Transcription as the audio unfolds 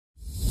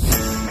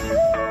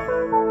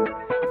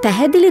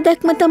පැහැදිලි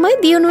දැක්ම තමයි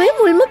දියුණුවේ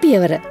මුල්ම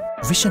පියවර.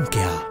 විෂන්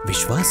කෙයා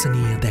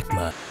විශ්වාසනීය දැක්ම.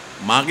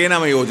 මාගේ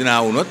නම යෝජනා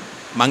වුණොත්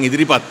මං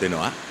ඉදිරිපත්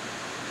වෙනවා.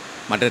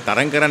 මට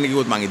තරම් කරන්න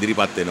කිව්වොත් මං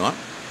ඉදිරිපත් වෙනවා.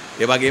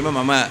 ඒ වගේම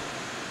මම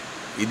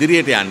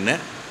ඉදිරියට යන්න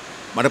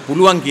මට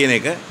පුළුවන් කියන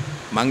එක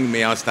මං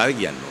මේ අවස්ථාවේ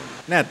කියන්න ඕනේ.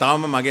 නෑ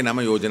තාම මගේ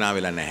නම යෝජනා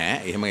වෙලා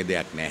නැහැ. එහෙම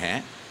දෙයක්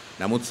නැහැ.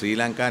 නමුත් ශ්‍රී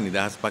ලංකා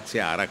නිදහස් පක්ෂය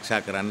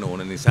ආරක්ෂා කරන්න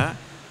ඕන නිසා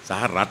සහ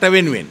රට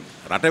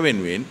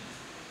වෙනුවෙන්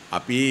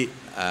අපි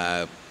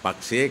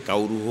පක්ෂයේ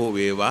කවුරු හෝ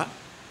වේවා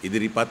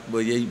ඉදිරිපත්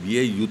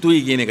විය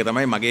යුතුයි කියන එක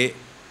තමයි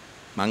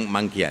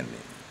මං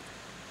කියන්නේ.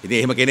 ඉතින්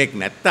එහෙම කෙනෙක්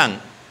නැත්තම්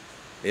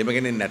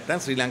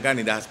ශ්‍රී ලංකා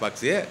නිදහස්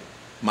පක්ෂය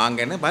මාං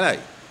ගැන බලයි.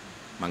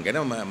 මං ගැන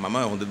මම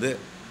හොඳද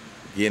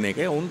කියන එක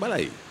වුන්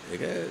බලයි.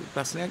 ඒක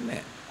ප්‍රශ්නයක්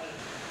නෑ.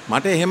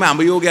 මට එහෙම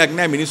අභියෝගයක්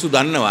නෑ. මිනිස්සු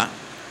දන්නවා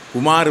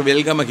කුමාර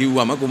වෙල්ගම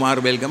කිව්වම කුමාර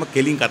වෙල්ගම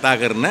කෙලින් කතා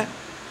කරන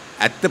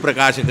ඇත්ත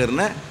ප්‍රකාශ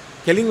කරන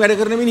කෙලින් වැඩ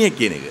කරන මිනිහෙක්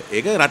කියන එක.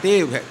 ඒක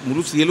රටේ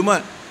මුළු සියලුම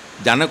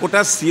ජන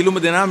කොටස් සියලුම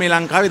දෙනා මේ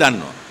ලංකාවේ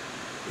දන්නවා.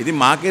 ඉතින්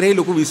මා කෙරෙහි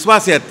ලොකු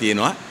විශ්වාසයක්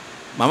තියෙනවා.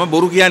 මම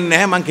බොරු කියන්නේ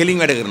නැහැ මං කෙලින්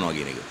වැඩ කරනවා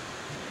කියන එක.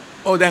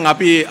 ඔව් දැන්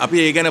අපි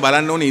ඒ ගැන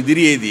බලන්න ඕනේ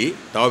ඉදිරියේදී.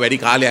 තව වැඩි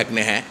කාලයක්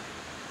නැහැ.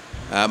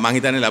 මං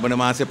හිතන්නේ ලබන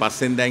මාසේ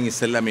 5 වෙනිදායින්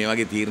ඉස්සෙල්ලා මේ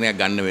වගේ තීරණයක්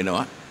ගන්න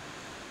වෙනවා.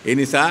 ඒ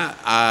නිසා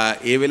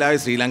ඒ වෙලාවේ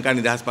ශ්‍රී ලංකා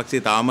නිදහස්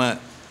පක්ෂය තාම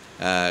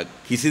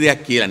කිසි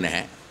දෙයක් කියලා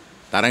නැහැ.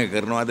 තරඟ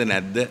කරනවද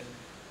නැද්ද?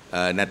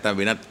 නැත්නම්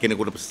වෙනත්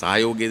කෙනෙකුට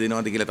සහයෝගය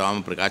දෙනවද කියලා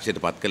තාම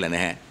ප්‍රකාශයට පත් කළා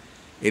නැහැ.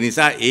 ඒ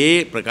නිසා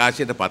ඒ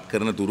ප්‍රකාශයට පත්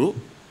කරන තුරු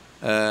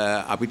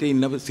අපිට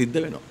ඉන්න සිද්ධ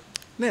වෙනවා.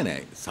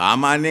 නෑ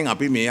සාමාන්‍යයෙන්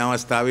අපි මේ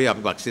අවස්ථාවේ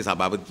අපි පක්ෂයේ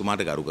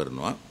සභාපතිතුමාට ගරු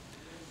කරනවා.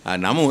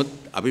 නමුත්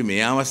අපි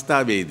මේ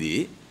අවස්ථාවේදී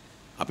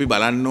අපි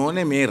බලන්න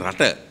ඕනේ මේ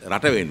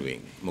රට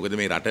වෙනුවෙන්. මොකද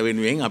මේ රට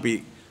වෙනුවෙන් අපි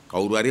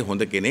කවුරු හරි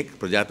හොඳ කෙනෙක්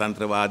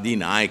ප්‍රජාතන්ත්‍රවාදී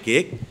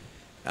නායකයෙක්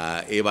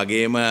ඒ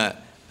වගේම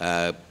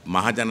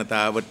මහ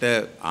ජනතාවට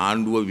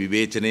ආණ්ඩුව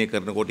විවේචනය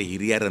කරනකොට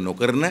හිරිහැර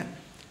නොකරන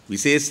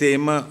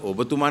විශේෂයෙන්ම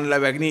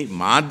ඔබතුමන්ලා වැගිනි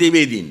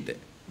මාධ්‍යවේදීන්ට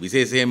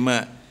විශේෂයෙන්ම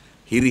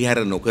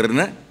හිරිහැර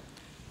නොකරන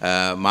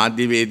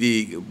මාධ්‍යවේදී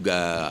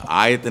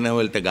ආයතන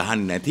වලට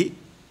ගහන්න නැති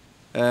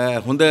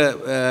හොඳ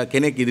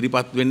කෙනෙක්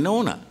ඉදිරිපත් වෙන්න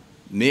ඕන.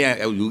 මේ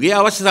යුගයේ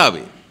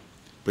අවශ්‍යතාවය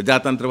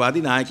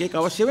ප්‍රජාතන්ත්‍රවාදී නායකයෙක්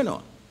අවශ්‍ය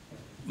වෙනවා.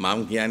 මම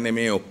කියන්නේ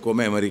මේ ඔක්කොම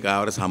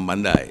ඇමරිකාවට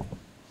සම්බන්ධයි.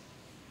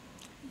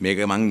 මේක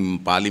මං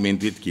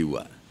පාර්ලිමේන්තුවේත්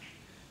කිව්වා.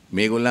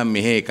 මේගොල්ලන්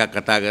මෙහෙ එකක්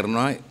කතා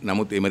කරනවා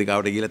නමුත්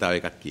ඇමරිකාවට ගිහලා තව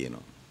එකක්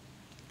කියනවා.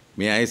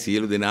 මේ අය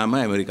සියලු දෙනාම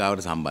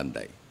ඇමරිකාවට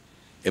සම්බන්ධයි.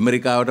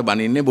 ඇමරිකාවට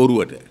බනින්නේ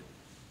බොරුවට.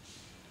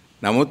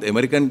 නමුත්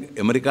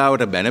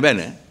ඇමරිකාවට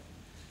බැන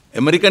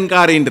ඇමරිකන්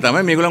කාරයින්ට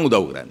තමයි මේගොල්ලන්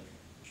උදව් කරන්නේ.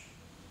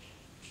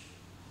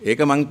 ඒක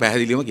මං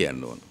පැහැදිලිවම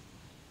කියන්න ඕන.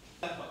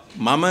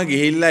 මම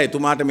ගිහිල්ලා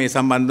එතුමාට මේ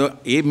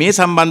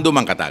සම්බන්ධව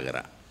මං කතා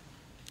කරා.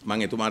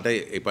 මං එතුමාට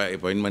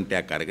අපොයින්ට්මන්ට්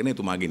එකක් අරගෙන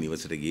එතුමාගේ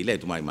නිවසට ගිහිල්ලා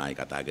එතුමායි මායි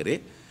කතා කරේ.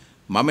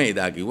 මම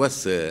එදා කිව්වා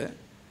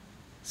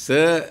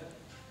සර්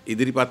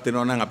ඉදිරිපත්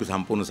වෙනවා නම් අපි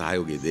සම්පූර්ණ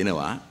සහයෝගය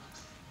දෙනවා.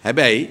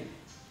 හැබැයි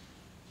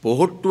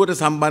පොහොට්ටුවට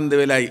සම්බන්ධ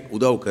වෙලා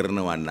උදව්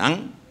කරනවා නම්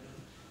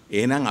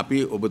එහෙනම් අපි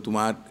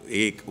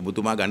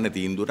ඔබතුමා ගන්න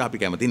තීන්දුවට අපි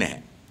කැමති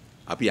නැහැ.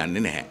 අපි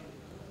යන්නේ නැහැ.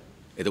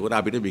 එතකොට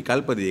අපිට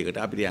විකල්ප දෙයකට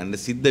අපිට යන්න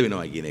සිද්ධ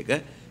වෙනවා කියන එක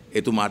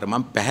එතුමාට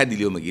මම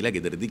පැහැදිලිවම ගිහලා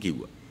ගෙදරදී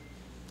කිව්වා.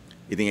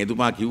 ඉතින්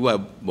එතුමා කිව්වා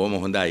බොහොම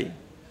හොඳයි.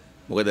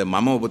 මොකද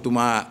මම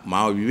ඔබතුමා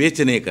මාව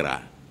විවේචනය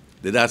කරා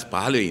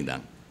 2015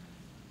 ඉඳන්.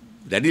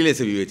 දැඩි ලෙස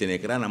විවේචනය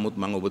කරා. නමුත්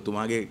මම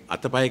ඔබතුමාගේ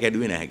අතපය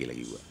කැඩුවේ නැහැ කියලා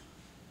කිව්වා.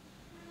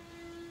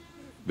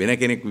 වෙන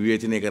කෙනෙක්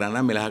විවේචනය කරා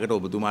නම් මෙලහකට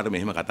ඔබතුමාට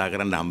මෙහෙම කතා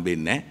කරන්න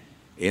හම්බෙන්නේ නැහැ.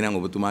 එහෙනම්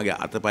ඔබතුමාගේ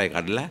අතපය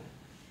කඩලා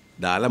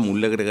දාලා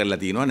මුල්ලකට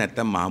කරලා තියනවා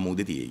නැත්තම් මහ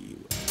මූදේ තියේ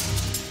කිව්වා.